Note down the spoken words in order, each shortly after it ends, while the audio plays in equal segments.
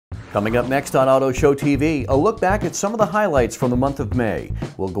Coming up next on Auto Show TV, a look back at some of the highlights from the month of May.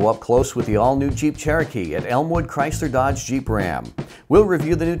 We'll go up close with the all-new Jeep Cherokee at Elmwood Chrysler Dodge Jeep Ram. We'll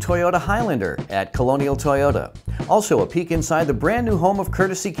review the new Toyota Highlander at Colonial Toyota. Also, a peek inside the brand new home of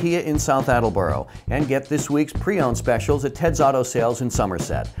Courtesy Kia in South Attleboro. And get this week's pre-owned specials at Ted's Auto Sales in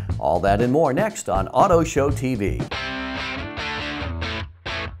Somerset. All that and more next on Auto Show TV.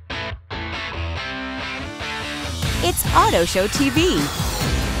 It's Auto Show TV.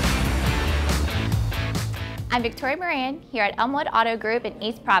 I'm Victoria Moran here at Elmwood Auto Group in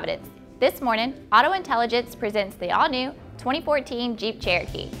East Providence. This morning, Auto Intelligence presents the all-new 2014 Jeep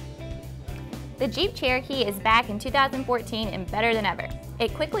Cherokee. The Jeep Cherokee is back in 2014 and better than ever.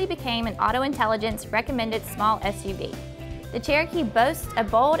 It quickly became an Auto Intelligence recommended small SUV. The Cherokee boasts a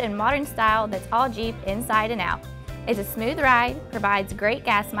bold and modern style that's all Jeep inside and out. It's a smooth ride, provides great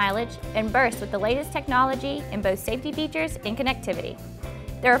gas mileage, and bursts with the latest technology in both safety features and connectivity.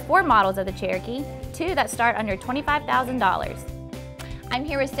 There are 4 models of the Cherokee, 2 that start under $25,000. I'm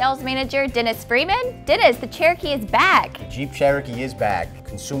here with sales manager Dennis Freeman. Dennis, the Cherokee is back. The Jeep Cherokee is back.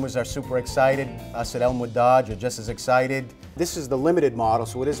 Consumers are super excited. Us at Elmwood Dodge are just as excited. This is the limited model,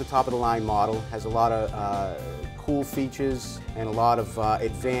 so it is a top-of-the-line model. Has a lot of cool features and a lot of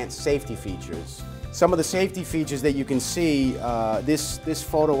advanced safety features. Some of the safety features that you can see, this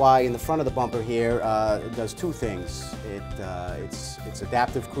photo eye in the front of the bumper here does 2 things. It's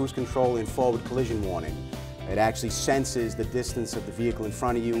adaptive cruise control and forward collision warning. It actually senses the distance of the vehicle in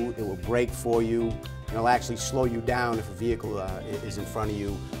front of you. It will brake for you, and it'll actually slow you down if a vehicle is in front of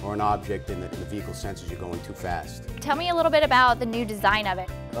you or an object and the vehicle senses you're going too fast. Tell me a little bit about the new design of it.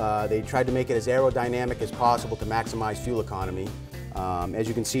 They tried to make it as aerodynamic as possible to maximize fuel economy. As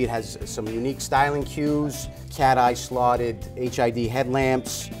you can see, it has some unique styling cues, cat-eye slotted HID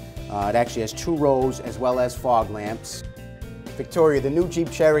headlamps. It actually has 2 rows as well as fog lamps. Victoria, the new Jeep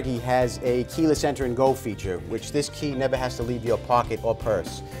Cherokee has a keyless enter and go feature, which this key never has to leave your pocket or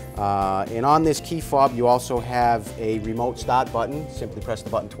purse. And on this key fob, you also have a remote start button. Simply press the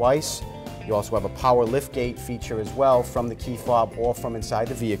button twice. You also have a power liftgate feature as well from the key fob or from inside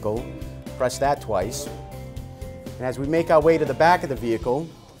the vehicle. Press that twice. And as we make our way to the back of the vehicle,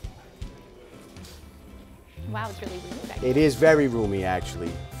 wow, it's really roomy back. It is very roomy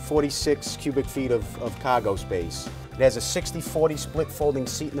actually. 46 cubic feet of cargo space. It has a 60-40 split folding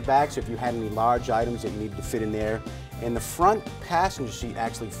seat in the back, so if you had any large items that you needed to fit in there. And the front passenger seat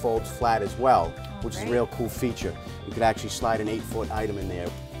actually folds flat as well, which is a real cool feature. You could actually slide an 8-foot item in there.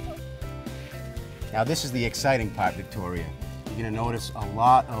 Now this is the exciting part, Victoria. You're going to notice a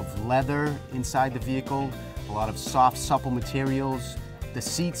lot of leather inside the vehicle, a lot of soft, supple materials. The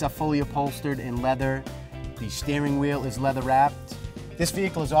seats are fully upholstered in leather. The steering wheel is leather wrapped. This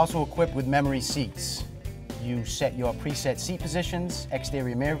vehicle is also equipped with memory seats. You set your preset seat positions,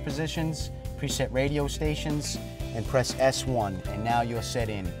 exterior mirror positions, preset radio stations, and press S1, and now you're set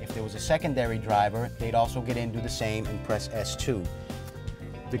in. If there was a secondary driver, they'd also get in, do the same, and press S2.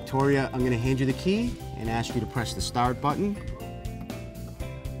 Victoria, I'm going to hand you the key and ask you to press the start button.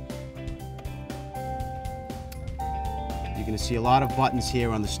 You're going to see a lot of buttons here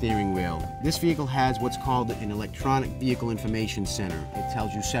on the steering wheel. This vehicle has what's called an electronic vehicle information center. It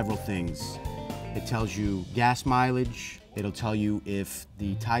tells you several things. It tells you gas mileage. It'll tell you if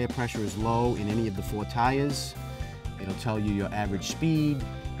the tire pressure is low in any of the 4 tires. It'll tell you your average speed.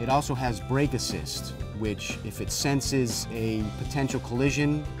 It also has brake assist, which if it senses a potential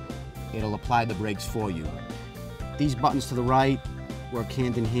collision, it'll apply the brakes for you. These buttons to the right work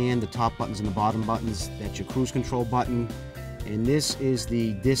hand in hand, the top buttons and the bottom buttons. That's your cruise control button. And this is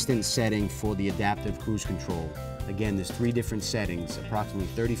the distance setting for the adaptive cruise control. Again, there's 3 different settings, approximately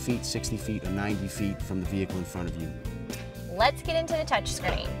 30 feet, 60 feet, or 90 feet from the vehicle in front of you. Let's get into the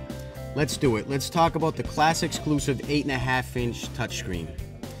touchscreen. Let's do it. Let's talk about the class exclusive 8.5-inch touchscreen.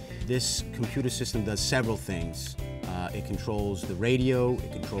 This computer system does several things. It controls the radio,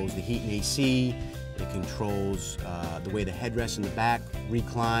 it controls the heat and AC, it controls the way the headrests in the back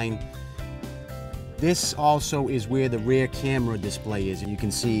recline. This also is where the rear camera display is. You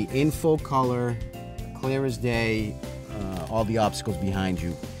can see in full color, clear as day, all the obstacles behind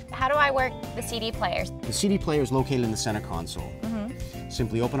you. How do I work the CD players? The CD player is located in the center console.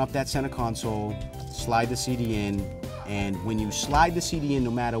 Simply open up that center console, slide the CD in, and when you slide the CD in,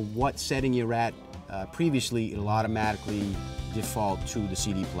 no matter what setting you're at previously, it'll automatically default to the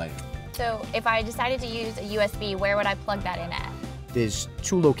CD player. So if I decided to use a USB, where would I plug that in at? There's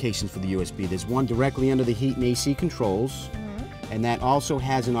 2 locations for the USB. There's one directly under the heat and AC controls, and that also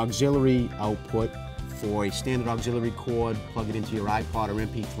has an auxiliary output for a standard auxiliary cord. Plug it into your iPod or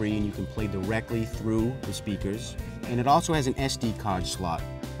MP3 and you can play directly through the speakers. And it also has an SD card slot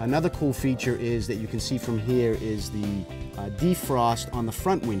Another cool feature is that you can see from here is the defrost on the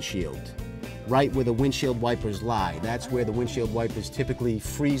front windshield, right where the windshield wipers lie. That's where the windshield wipers typically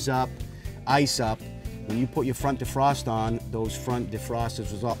freeze up, ice up. When you put your front defrost on, those front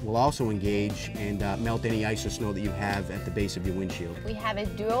defrosters will also engage and melt any ice or snow that you have at the base of your windshield. We have a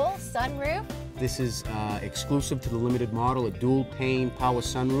dual sunroof. This is exclusive to the limited model, a dual pane power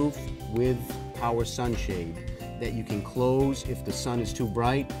sunroof with power sunshade that you can close if the sun is too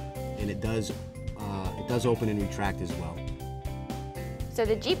bright, and it does open and retract as well. So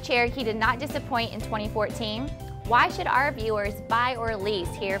the Jeep Cherokee did not disappoint in 2014. Why should our viewers buy or lease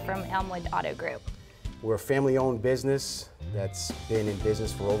here from Elmwood Auto Group? We're a family-owned business that's been in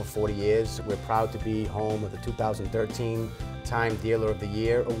business for over 40 years. We're proud to be home of the 2013 Time Dealer of the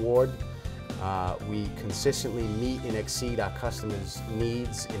Year award. We consistently meet and exceed our customers'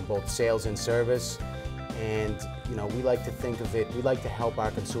 needs in both sales and service. And you know, we like to think of it, we like to help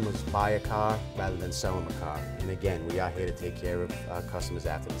our consumers buy a car rather than sell them a car. And again, we are here to take care of our customers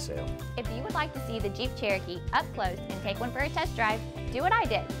after the sale. If you would like to see the Jeep Cherokee up close and take one for a test drive, do what I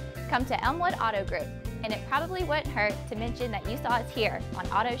did. Come to Elmwood Auto Group. And it probably wouldn't hurt to mention that you saw us here on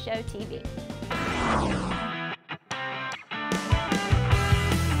Auto Show TV.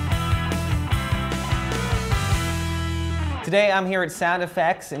 Today I'm here at Sound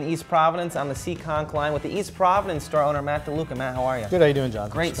Effects in East Providence on the Seekonk line with the East Providence store owner, Matt DeLuca. Matt, how are you? Good, how you doing, John?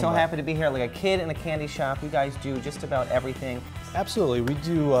 Great, so happy to be here. Like a kid in a candy shop, you guys do just about everything. Absolutely, we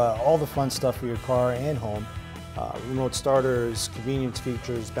do all the fun stuff for your car and home. Remote starters, convenience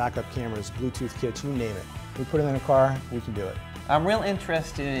features, backup cameras, Bluetooth kits, you name it. We put it in a car, we can do it. I'm real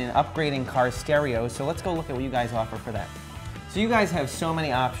interested in upgrading car stereos, so let's go look at what you guys offer for that. So you guys have so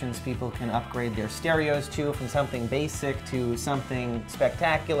many options people can upgrade their stereos to, from something basic to something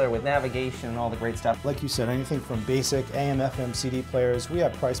spectacular with navigation and all the great stuff. Like you said, anything from basic AM, FM, CD players, we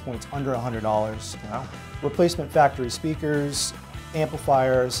have price points under $100. Wow. Replacement factory speakers,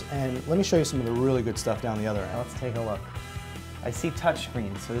 amplifiers, and let me show you some of the really good stuff down the other end. Let's take a look. I see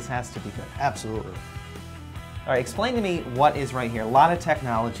touchscreens, so this has to be good. Absolutely. All right, explain to me what is right here. A lot of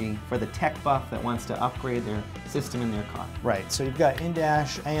technology for the tech buff that wants to upgrade their system in their car. Right, so you've got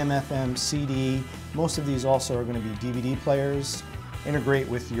in-dash, AM, FM, CD. Most of these also are going to be DVD players. Integrate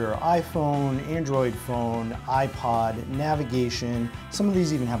with your iPhone, Android phone, iPod, navigation. Some of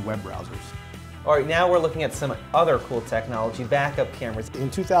these even have web browsers. All right, now we're looking at some other cool technology, backup cameras.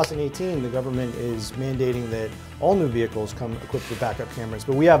 In 2018, the government is mandating that all new vehicles come equipped with backup cameras,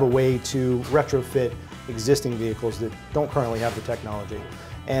 but we have a way to retrofit existing vehicles that don't currently have the technology.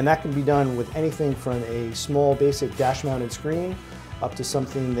 And that can be done with anything from a small basic dash-mounted screen up to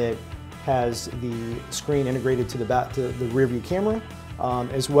something that has the screen integrated to the rear view camera,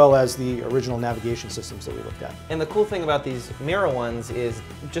 as well as the original navigation systems that we looked at. And the cool thing about these mirror ones is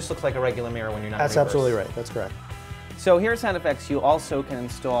it just looks like a regular mirror when you're not in That's reverse. absolutely right, that's correct. So here at Sound Effects, you also can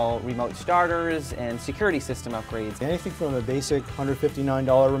install remote starters and security system upgrades. Anything from a basic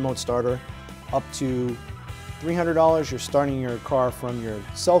 $159 remote starter up to $300, you're starting your car from your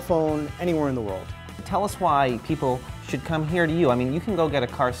cell phone anywhere in the world. Tell us why people should come here to you. I mean, you can go get a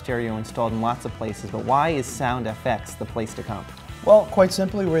car stereo installed in lots of places, but why is Sound FX the place to come? Well, quite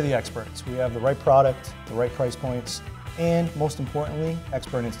simply, we're the experts. We have the right product, the right price points, and most importantly,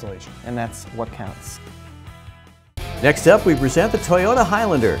 expert installation. And that's what counts. Next up, we present the Toyota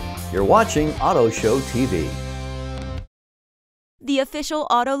Highlander. You're watching Auto Show TV. The official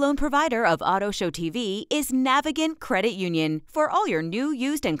auto loan provider of Auto Show TV is Navigant Credit Union for all your new,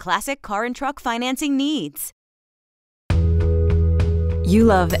 used, and classic car and truck financing needs. You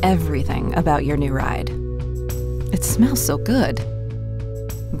love everything about your new ride. It smells so good.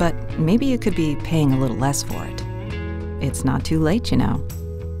 But maybe you could be paying a little less for it. It's not too late, you know.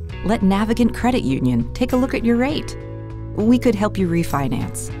 Let Navigant Credit Union take a look at your rate. We could help you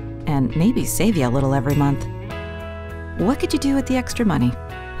refinance and maybe save you a little every month. What could you do with the extra money?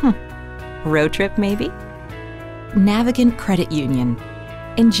 Road trip, maybe? Navigant Credit Union.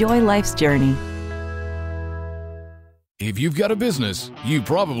 Enjoy life's journey. If you've got a business, you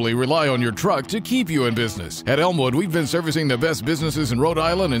probably rely on your truck to keep you in business. At Elmwood, we've been servicing the best businesses in Rhode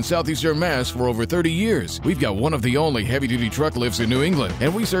Island and southeastern Mass for over 30 years. We've got one of the only heavy-duty truck lifts in New England,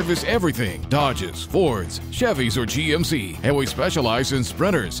 and we service everything: Dodges, Fords, Chevys, or GMC. And we specialize in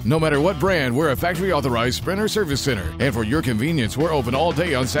Sprinters. No matter what brand, we're a factory-authorized Sprinter service center. And for your convenience, we're open all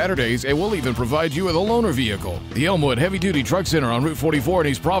day on Saturdays, and we'll even provide you with a loaner vehicle. The Elmwood Heavy-Duty Truck Center on Route 44 in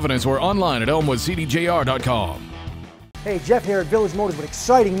East Providence, or online at elmwoodcdjr.com. Hey, Jeff here at Village Motors with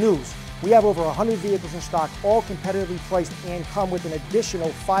exciting news. We have over 100 vehicles in stock, all competitively priced and come with an additional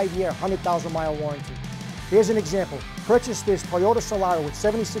 5-year, 100,000-mile warranty. Here's an example. Purchase this Toyota Solara with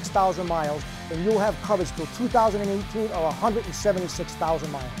 76,000 miles and you'll have coverage till 2018 or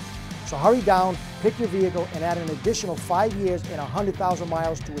 176,000 miles. So hurry down, pick your vehicle, and add an additional 5 years and 100,000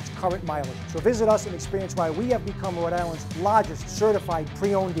 miles to its current mileage. So visit us and experience why we have become Rhode Island's largest certified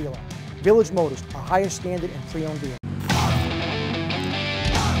pre-owned dealer. Village Motors, a higher standard in pre-owned dealer.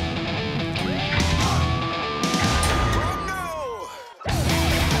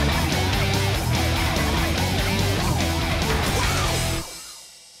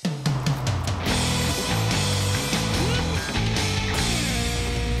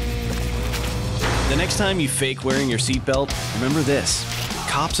 The next time you fake wearing your seatbelt, remember this.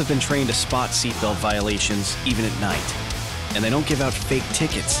 Cops have been trained to spot seatbelt violations even at night. And they don't give out fake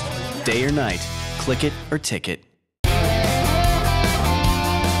tickets. Day or night, click it or ticket.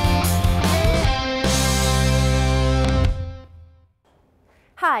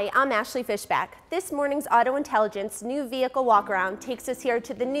 Hi, I'm Ashley Fishback. This morning's Auto Intelligence new vehicle walkaround takes us here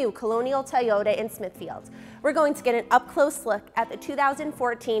to the new Colonial Toyota in Smithfield. We're going to get an up-close look at the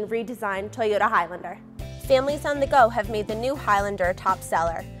 2014 redesigned Toyota Highlander. Families on the go have made the new Highlander a top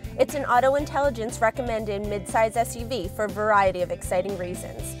seller. It's an Auto Intelligence recommended midsize SUV for a variety of exciting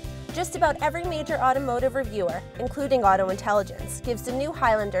reasons. Just about every major automotive reviewer, including Auto Intelligence, gives the new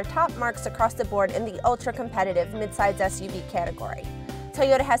Highlander top marks across the board in the ultra-competitive midsize SUV category.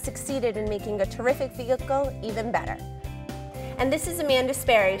 Toyota has succeeded in making a terrific vehicle even better. And this is Amanda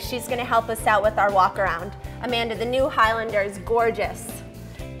Sperry. She's going to help us out with our walk around. Amanda, the new Highlander is gorgeous.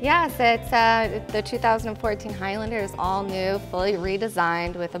 Yes, it's the 2014 Highlander is all new, fully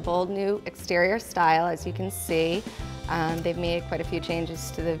redesigned with a bold new exterior style, as you can see. They've made quite a few changes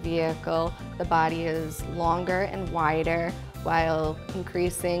to the vehicle. The body is longer and wider while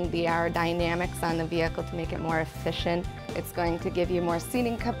increasing the aerodynamics on the vehicle to make it more efficient. It's going to give you more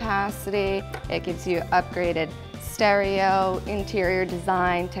seating capacity. It gives you upgraded stereo, interior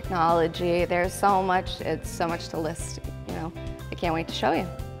design, technology. There's so much, it's so much to list, you know. I can't wait to show you.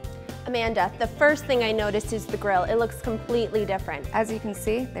 Amanda, the first thing I noticed is the grille. It looks completely different. As you can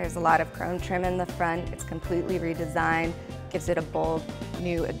see, there's a lot of chrome trim in the front. It's completely redesigned, gives it a bold,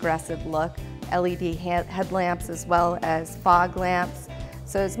 new, aggressive look. LED headlamps as well as fog lamps.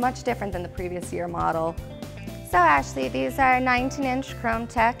 So it's much different than the previous year model. So Ashley, these are 19-inch Chrome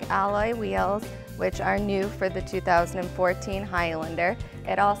Tech alloy wheels, which are new for the 2014 Highlander.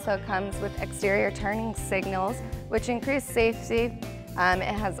 It also comes with exterior turning signals, which increase safety. It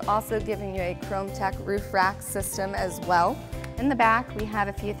has also given you a Chrome Tech roof rack system as well. In the back, we have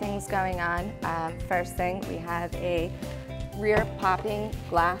a few things going on. First thing, we have a rear popping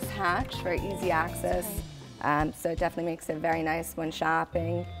glass hatch for easy access. So it definitely makes it very nice when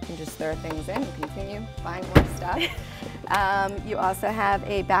shopping. You can just throw things in and continue buying more stuff. You also have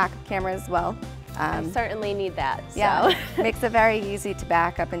a backup camera as well. I certainly need that. So. Yeah, makes it very easy to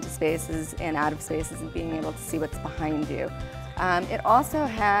back up into spaces and out of spaces and being able to see what's behind you. It also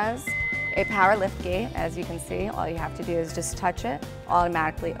has a power lift gate, as you can see. All you have to do is just touch it,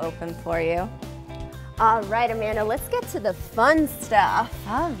 automatically open for you. All right, Amanda, let's get to the fun stuff.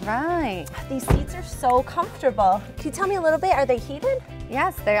 All right. These seats are so comfortable. Can you tell me a little bit, are they heated?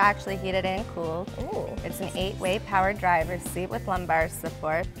 Yes, they're actually heated and cooled. Ooh. It's an 8-way power driver's seat with lumbar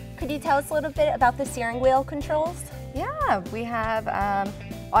support. Could you tell us a little bit about the steering wheel controls? Yeah, we have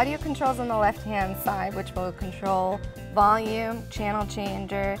audio controls on the left-hand side, which will control volume, channel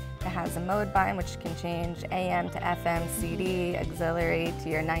changer. It has a mode button, which can change AM to FM, CD, auxiliary to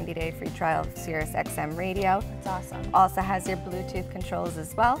your 90-day free trial of Sirius XM radio. That's awesome. Also has your Bluetooth controls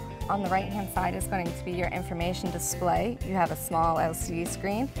as well. On the right-hand side is going to be your information display. You have a small LCD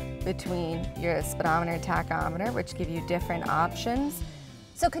screen between your speedometer and tachometer, which give you different options.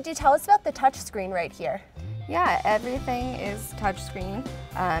 So could you tell us about the touch screen right here? Yeah, everything is touchscreen.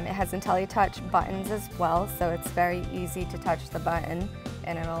 It has IntelliTouch buttons as well, so it's very easy to touch the button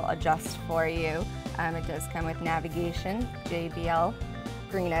and it'll adjust for you. It does come with navigation, JBL,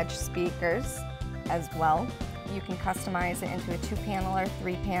 green edge speakers as well. You can customize it into a 2-panel or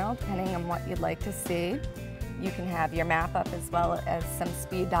 3-panel, depending on what you'd like to see. You can have your map up as well as some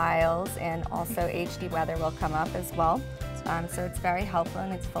speed dials, and also HD weather will come up as well. So it's very helpful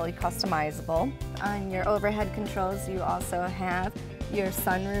and it's fully customizable. On your overhead controls, you also have your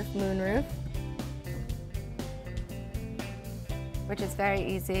sunroof, moonroof, which is very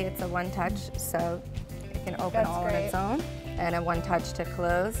easy. It's a one-touch, so it can open all on its own, and a one-touch to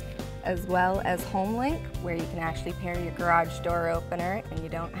close, as well as HomeLink, where you can actually pair your garage door opener, and you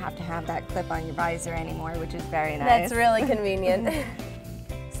don't have to have that clip on your visor anymore, which is very nice. That's really convenient.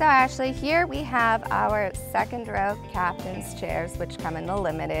 So Ashley, here we have our second row captain's chairs, which come in the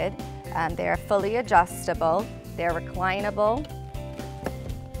limited. They're fully adjustable, they're reclinable.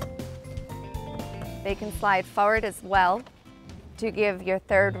 They can slide forward as well to give your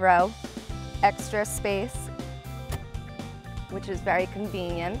third row extra space, which is very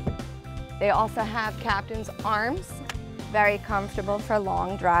convenient. They also have captain's arms, very comfortable for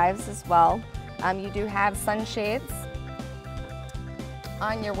long drives as well. You do have sunshades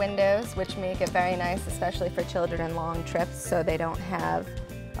on your windows, which make it very nice, especially for children on long trips, so they don't have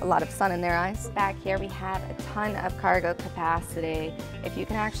a lot of sun in their eyes. Back here we have a ton of cargo capacity. If you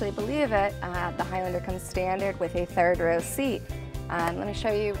can actually believe it, the Highlander comes standard with a third row seat. Let me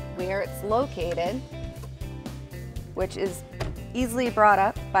show you where it's located, which is easily brought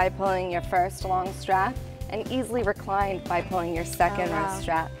up by pulling your first long strap and easily reclined by pulling your second row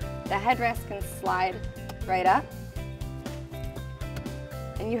strap. The headrest can slide right up.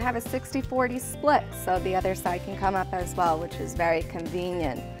 And you have a 60-40 split, so the other side can come up as well, which is very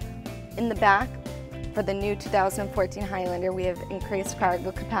convenient. In the back, for the new 2014 Highlander, we have increased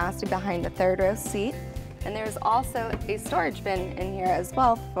cargo capacity behind the third row seat. And there's also a storage bin in here as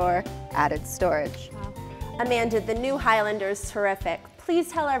well for added storage. Wow. Amanda, the new Highlander is terrific.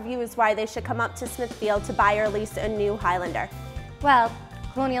 Please tell our viewers why they should come up to Smithfield to buy or lease a new Highlander. Well,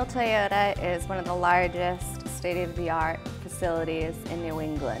 Colonial Toyota is one of the largest state-of-the-art facilities in New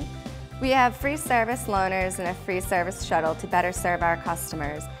England. We have free service loaners and a free service shuttle to better serve our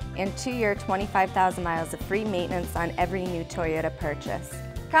customers, and 2-year 25,000 miles of free maintenance on every new Toyota purchase.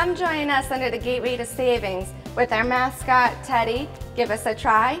 Come join us under the Gateway to Savings with our mascot, Teddy. Give us a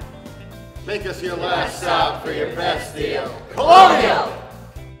try. Make us your last stop for your best deal. Colonial!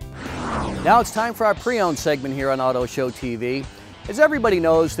 Now it's time for our pre-owned segment here on Auto Show TV. As everybody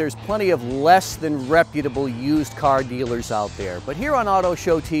knows, there's plenty of less than reputable used car dealers out there. But here on Auto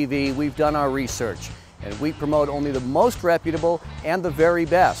Show TV, we've done our research, and we promote only the most reputable and the very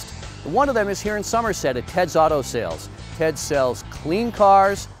best. One of them is here in Somerset at Ted's Auto Sales. Ted sells clean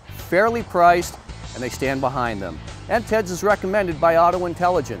cars, fairly priced, and they stand behind them. And Ted's is recommended by Auto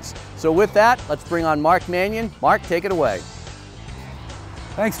Intelligence. So with that, let's bring on Mark Mannion. Mark, take it away.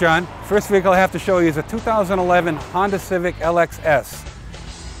 Thanks, John. First vehicle I have to show you is a 2011 Honda Civic LXS.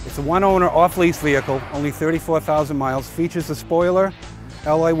 It's a one-owner off-lease vehicle, only 34,000 miles, features a spoiler,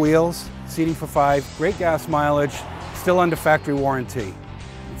 alloy wheels, seating for 5, great gas mileage, still under factory warranty.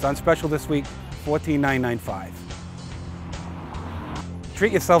 It's on special this week, $14,995.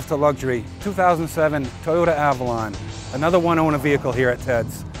 Treat yourself to luxury. 2007 Toyota Avalon, another one-owner vehicle here at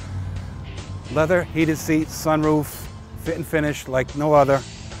Ted's. Leather, heated seats, sunroof, fit and finish like no other.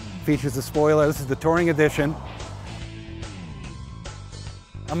 Features a spoiler. This is the Touring Edition.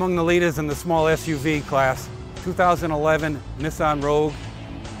 Among the leaders in the small SUV class, 2011 Nissan Rogue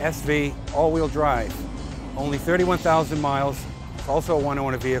SV all-wheel drive. Only 31,000 miles. It's also a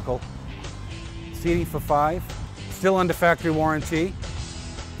one-owner vehicle. Seating for 5. Still under factory warranty.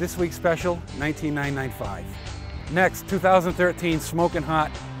 This week's special, $19,995. Next, 2013 Smoking Hot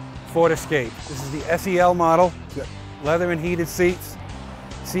Ford Escape. This is the SEL model. Leather and heated seats,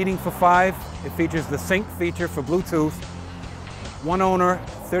 seating for 5. It features the sync feature for Bluetooth. One owner,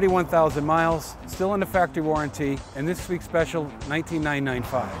 31,000 miles, still under factory warranty, and this week's special,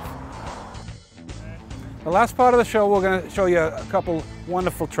 $19,995. The last part of the show, we're going to show you a couple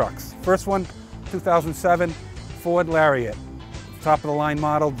wonderful trucks. First one, 2007 Ford Lariat. Top of the line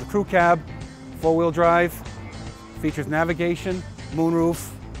model, the crew cab, 4-wheel drive, features navigation,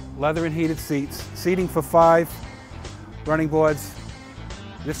 moonroof, leather and heated seats, seating for 5. Running boards.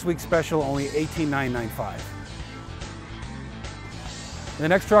 This week's special, only $18,995. The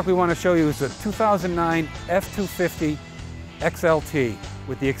next truck we want to show you is the 2009 F250 XLT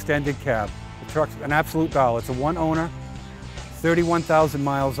with the extended cab. The truck's an absolute doll. It's a one-owner, 31,000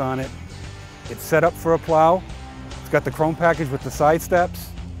 miles on it. It's set up for a plow. It's got the chrome package with the side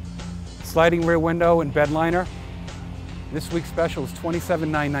steps, sliding rear window and bed liner. This week's special is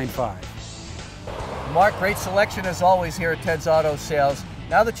 $27,995. Mark, great selection as always here at Ted's Auto Sales.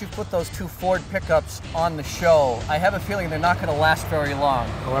 Now that you've put those 2 Ford pickups on the show, I have a feeling they're not going to last very long.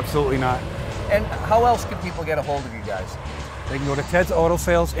 Oh, absolutely not. And how else can people get a hold of you guys? They can go to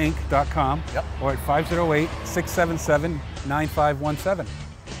tedsautosaleinc.com or at 508-677-9517.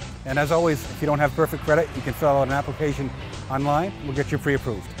 And as always, if you don't have perfect credit, you can fill out an application online. We'll get you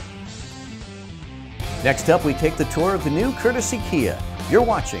pre-approved. Next up, we take the tour of the new courtesy Kia. You're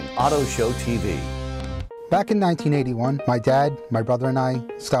watching Auto Show TV. Back in 1981, my dad, my brother and I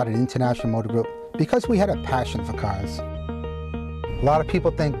started International Motor Group because we had a passion for cars. A lot of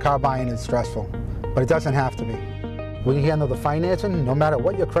people think car buying is stressful, but it doesn't have to be. We handle the financing, no matter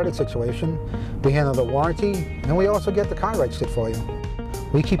what your credit situation. We handle the warranty, and we also get the car registered for you.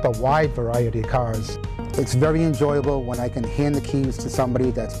 We keep a wide variety of cars. It's very enjoyable when I can hand the keys to somebody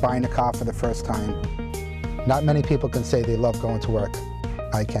that's buying a car for the first time. Not many people can say they love going to work.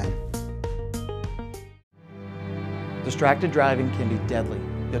 I can. Distracted driving can be deadly.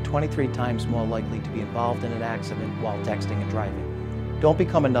 You're 23 times more likely to be involved in an accident while texting and driving. Don't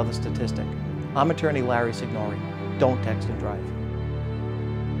become another statistic. I'm attorney Larry Signori. Don't text and drive.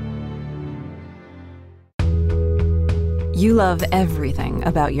 You love everything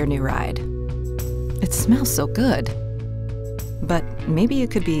about your new ride. It smells so good. But maybe you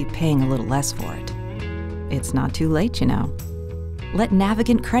could be paying a little less for it. It's not too late, you know. Let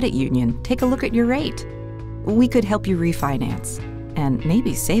Navigant Credit Union take a look at your rate. We could help you refinance and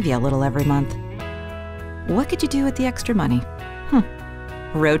maybe save you a little every month. What could you do with the extra money?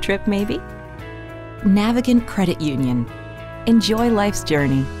 Road trip, maybe? Navigant Credit Union. Enjoy life's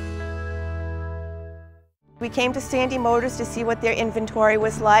journey. We came to Sandy Motors to see what their inventory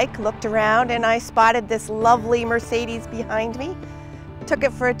was like, looked around, and I spotted this lovely Mercedes behind me. Took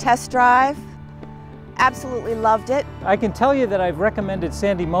it for a test drive. Absolutely loved it. I can tell you that I've recommended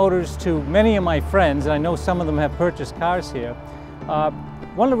Sandy Motors to many of my friends, and I know some of them have purchased cars here.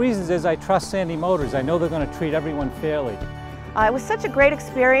 One of the reasons is I trust Sandy Motors. I know they're going to treat everyone fairly. It was such a great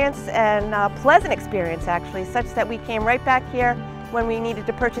experience and a pleasant experience, actually, such that we came right back here when we needed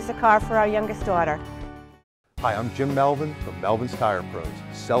to purchase a car for our youngest daughter. Hi, I'm Jim Melvin from Melvin's Tire Pros,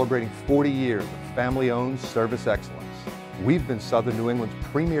 celebrating 40 years of family-owned service excellence. We've been Southern New England's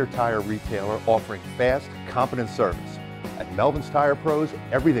premier tire retailer, offering fast, competent service. At Melvin's Tire Pros,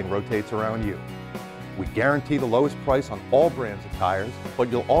 everything rotates around you. We guarantee the lowest price on all brands of tires, but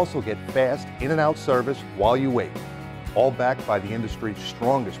you'll also get fast in and out service while you wait. All backed by the industry's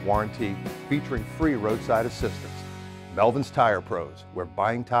strongest warranty, featuring free roadside assistance. Melvin's Tire Pros, where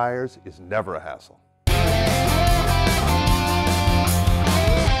buying tires is never a hassle.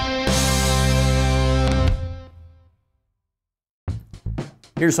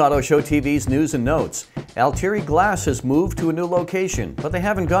 Here's Auto Show TV's news and notes. Altieri Glass has moved to a new location, but they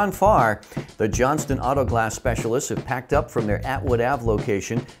haven't gone far. The Johnston Auto Glass specialists have packed up from their Atwood Ave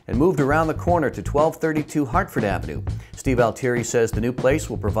location and moved around the corner to 1232 Hartford Avenue. Steve Altieri says the new place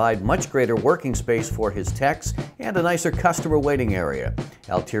will provide much greater working space for his techs and a nicer customer waiting area.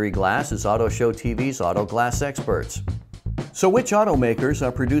 Altieri Glass is Auto Show TV's auto glass experts. So which automakers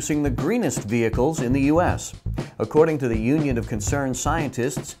are producing the greenest vehicles in the U.S.? According to the Union of Concerned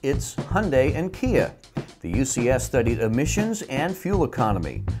Scientists, it's Hyundai and Kia. The UCS studied emissions and fuel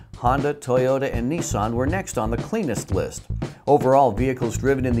economy. Honda, Toyota, and Nissan were next on the cleanest list. Overall, vehicles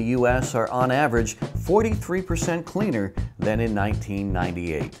driven in the U.S. are on average 43% cleaner than in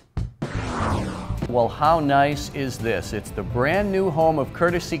 1998. Well, how nice is this? It's the brand new home of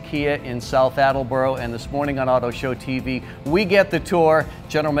Courtesy Kia in South Attleboro, and this morning on Auto Show TV, we get the tour.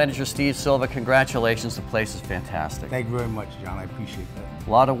 General Manager Steve Silva, congratulations. The place is fantastic. Thank you very much, John. I appreciate that. A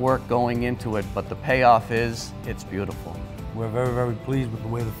lot of work going into it, but the payoff is, it's beautiful. We're very, very pleased with the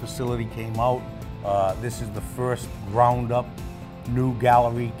way the facility came out. This is the first ground-up new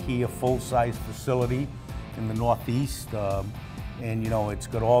gallery Kia full-size facility in the Northeast. And you know, it's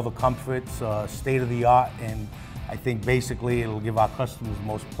got all the comforts, state-of-the-art, and I think basically it'll give our customers the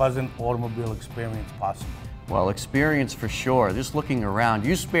most pleasant automobile experience possible. Well, experience for sure. Just looking around,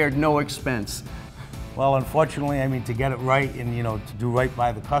 you spared no expense. Well, unfortunately, I mean, to get it right and, you know, to do right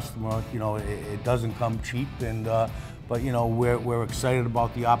by the customer, you know, it doesn't come cheap. And but, you know, we're excited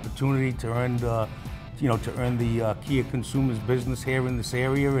about the opportunity to earn the, you know, to earn the Kia consumers' business here in this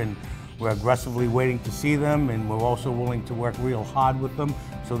area, and we're aggressively waiting to see them, and we're also willing to work real hard with them.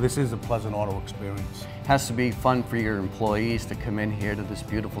 So this is a pleasant auto experience. Has to be fun for your employees to come in here to this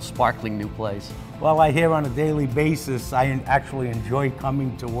beautiful, sparkling new place. Well, I hear on a daily basis, I actually enjoy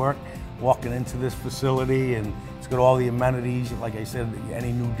coming to work, walking into this facility, and it's got all the amenities, like I said,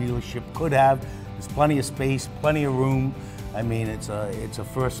 any new dealership could have. There's plenty of space, plenty of room. I mean, it's a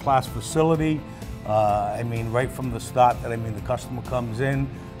first-class facility. I mean, right from the start, that I mean, the customer comes in.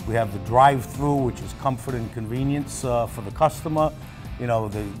 We have the drive-through, which is comfort and convenience for the customer. You know,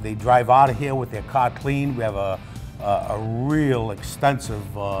 they drive out of here with their car cleaned. We have a real extensive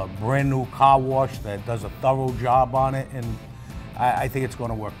brand new car wash that does a thorough job on it, and I think it's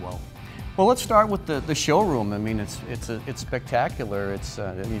going to work well. Well, let's start with the showroom. I mean, it's spectacular. It's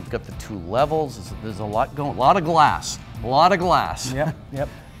I mean, you've got the two levels. There's a lot going, a lot of glass. Yep, yep.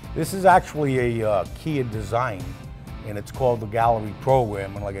 This is actually a Kia design, and it's called the Gallery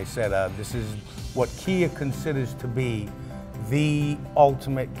Program. And like I said, this is what Kia considers to be the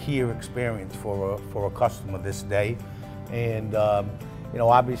ultimate Kia experience for a customer this day. And You know,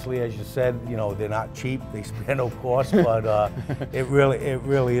 obviously, as you said, you know, they're not cheap, they spare no cost, but it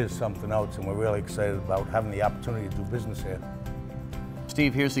really is something else, and we're really excited about having the opportunity to do business here.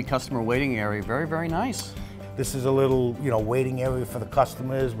 Steve, here's the customer waiting area. Very, very nice. This is a little, you know, waiting area for the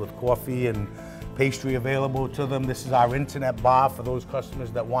customers with coffee and pastry available to them. This is our internet bar for those customers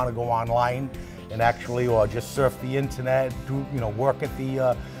that want to go online and actually, or just surf the internet, do, you know, work at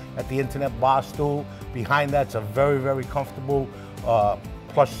the internet bar stool. Behind that's a very, very comfortable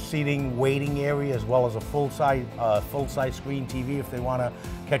plush seating waiting area, as well as a full-size screen TV if they want to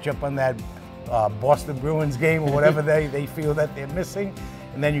catch up on that Boston Bruins game or whatever they feel that they're missing.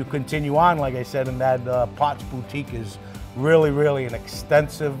 And then you continue on, like I said, and that Potts Boutique is really an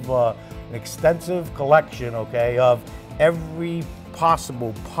extensive collection, okay, of every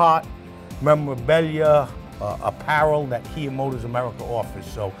possible pot, memorabilia, apparel that Kia Motors America offers.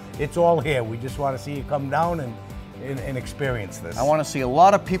 So it's all here. We just want to see you come down and experience this. I want to see a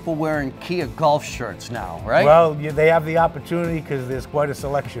lot of people wearing Kia golf shirts now, right? Well, they have the opportunity because there's quite a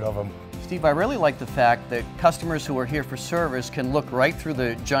selection of them. Steve, I really like the fact that customers who are here for service can look right through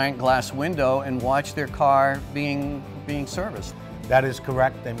the giant glass window and watch their car being serviced. That is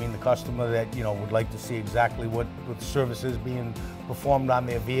correct. I mean, the customer that, you know, would like to see exactly what service is being performed on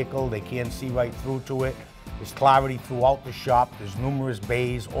their vehicle, they can see right through to it. There's clarity throughout the shop. There's numerous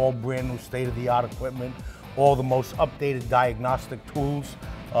bays, all brand new state-of-the-art equipment, all the most updated diagnostic tools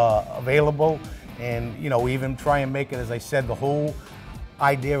available. And, you know, we even try and make it, as I said, the whole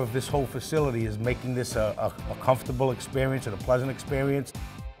idea of this whole facility is making this a comfortable experience and a pleasant experience.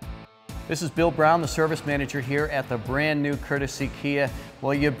 This is Bill Brown, the service manager here at the brand new Courtesy Kia.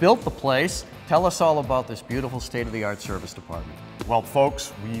 Well, you built the place. Tell us all about this beautiful state-of-the-art service department. Well,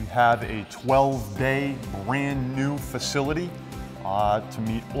 folks, we have a 12-bay brand new facility to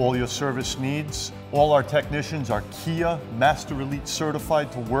meet all your service needs. All our technicians are Kia Master Elite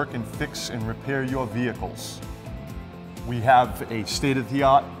certified to work and fix and repair your vehicles. We have a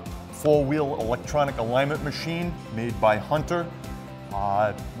state-of-the-art four-wheel electronic alignment machine made by Hunter.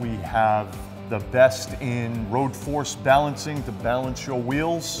 We have the best in road force balancing to balance your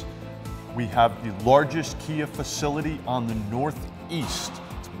wheels. We have the largest Kia facility on the Northeast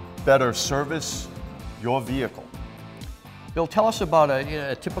to better service your vehicle. Bill, tell us about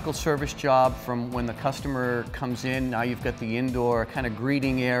a typical service job from when the customer comes in. Now you've got the indoor kind of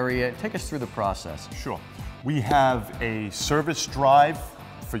greeting area. Take us through the process. Sure. We have a service drive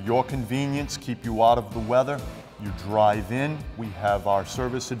for your convenience, keep you out of the weather. You drive in, we have our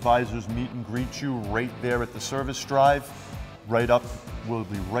service advisors meet and greet you right there at the service drive. Right up, we'll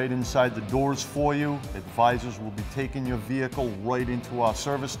be right inside the doors for you. Advisors will be taking your vehicle right into our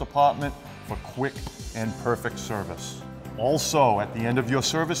service department for quick and perfect service. Also, at the end of your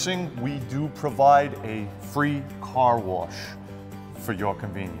servicing, we do provide a free car wash for your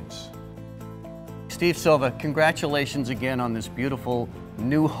convenience. Steve Silva, congratulations again on this beautiful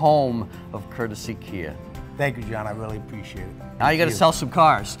new home of Courtesy Kia. Thank you, John. I really appreciate it. Now you got to sell some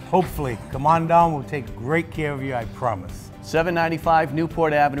cars. Hopefully. Come on down. We'll take great care of you, I promise. 795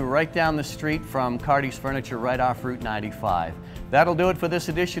 Newport Avenue, right down the street from Carty's Furniture, right off Route 95. That'll do it for this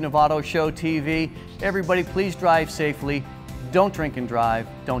edition of Auto Show TV. Everybody, please drive safely. Don't drink and drive.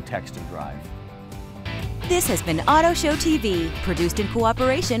 Don't text and drive. This has been Auto Show TV, produced in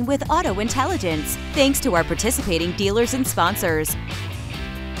cooperation with Auto Intelligence. Thanks to our participating dealers and sponsors.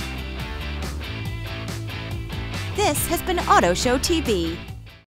 This has been Auto Show TV.